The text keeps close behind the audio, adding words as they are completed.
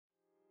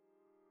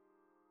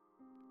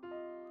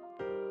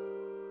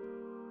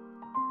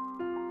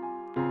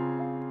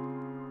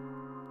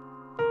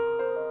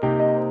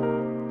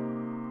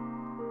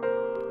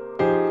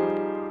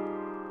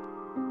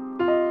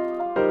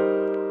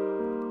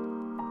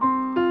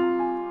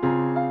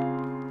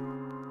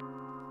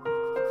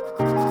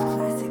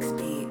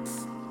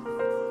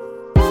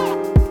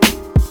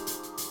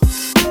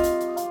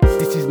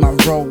This is my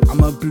role, I'm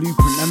a blueprint,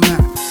 a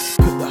map.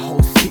 Put the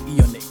whole city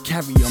on it,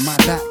 carry on my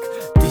back.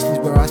 This is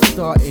where I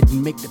started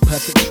and make the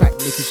perfect track,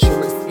 making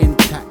sure it's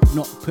intact,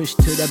 not pushed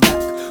to the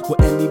back.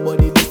 Will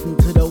anybody listen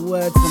to the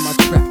words on my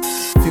track?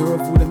 Fear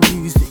of all the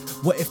music,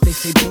 what if they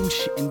say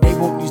bullshit and they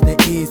won't use their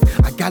ears?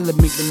 I gotta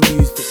make the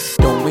music,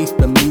 don't waste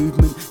the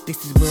movement.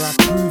 This is where I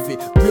prove it,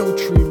 real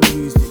true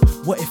music.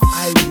 What if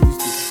I lose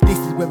it? This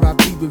is where I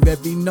be with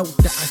every note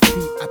that I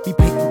see. I be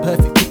painting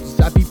perfect pictures,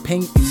 I be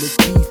painting with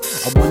keys.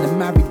 I wanna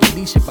marry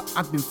Alicia, but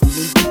I've been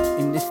falling deep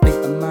in this state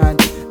of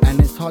mind, and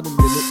it's hard to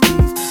live at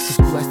ease, cause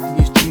all I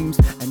see is dreams,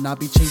 and I'll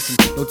be chasing,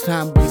 no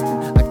time wasting.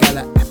 I got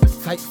an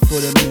appetite for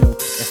the meal,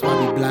 that's why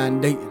I be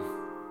blind dating.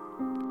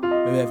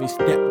 With every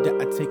step that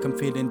I take, I'm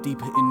feeling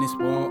deeper in this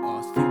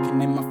water,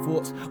 sinking in my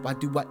thoughts, why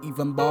do I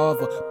even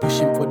bother?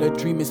 Pushing for the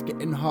dream, it's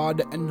getting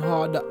harder and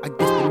harder. I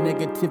guess the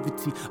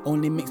negativity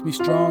only makes me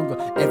stronger.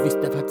 Every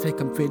step I take,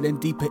 I'm feeling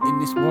deeper in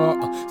this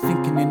water,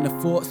 sinking in the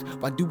thoughts,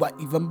 why do I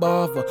even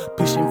bother?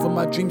 Pushing for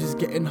my dreams is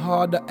getting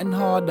harder and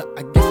harder.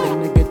 I guess the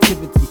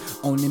negativity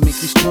only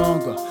makes me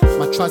stronger.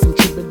 My trials and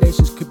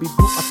tribulations could be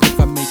brought up if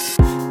I make it.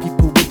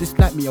 People would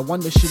dislike me, I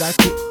wonder should I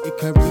quit? It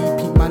can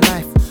repeat my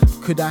life,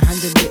 could I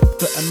handle it?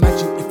 But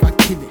imagine if I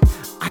kill it,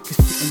 I could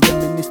sit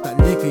and reminisce like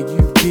nigga,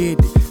 you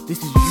did it. This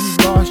is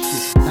you last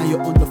year, now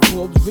you're on the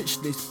Forbes rich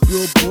list.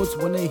 Billboards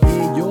wanna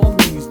hear your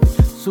music,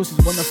 sources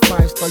wanna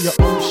 5-star your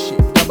own shit.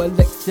 Double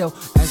XL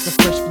as a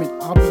freshman,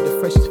 I'll be the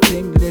freshest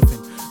thing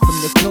living. From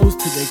the clothes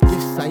to the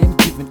gifts I am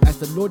given, as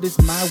the Lord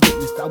is my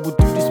witness, I will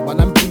do this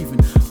while I'm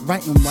breathing,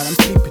 writing while I'm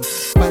sleeping,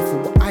 fight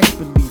for what I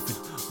believe in.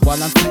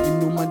 While I'm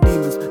fighting all my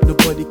demons,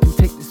 nobody can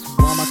take this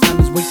while my time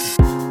is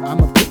waiting.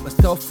 I'ma put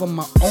myself on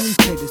my own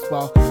playlist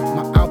while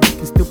my album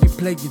can still be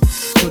playing,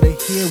 so they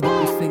hear what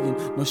I'm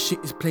saying, no shit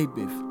is played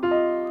with.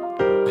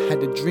 I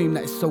had a dream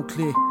that is so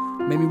clear,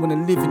 made me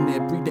wanna live in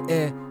there, breathe the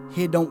air.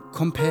 Here don't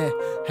compare.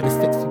 Had a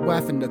sexy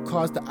wife and the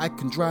cars that I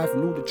can drive,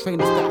 and all the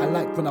trainers that I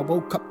like. When I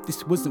woke up,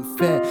 this wasn't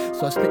fair,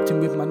 so I slept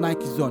in with my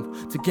Nikes on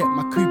to get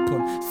my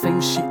coupon.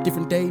 Same shit,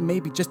 different day,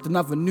 maybe just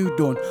another new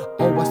dawn.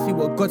 Oh, I see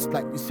what God's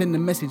like. You send a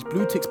message,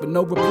 blue ticks but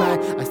no reply.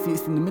 I see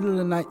it's in the middle of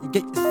the night, you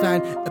get your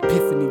sign,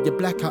 epiphany, you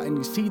black out and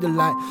you see the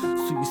light.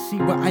 So you see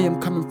where I am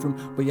coming from,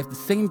 where you have the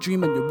same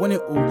dream and you want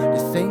it all.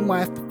 The same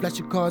wife, the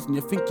flashy cars, and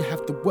you think you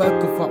have to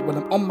work and fight while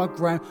I'm on my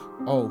grind.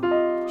 Oh,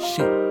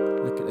 shit,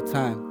 look at the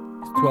time.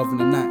 It's 12 in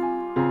the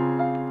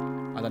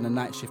night. I done a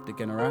night shift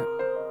again, alright?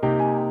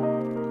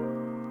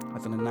 I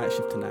done a night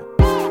shift tonight.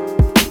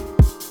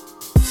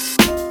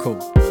 Cool.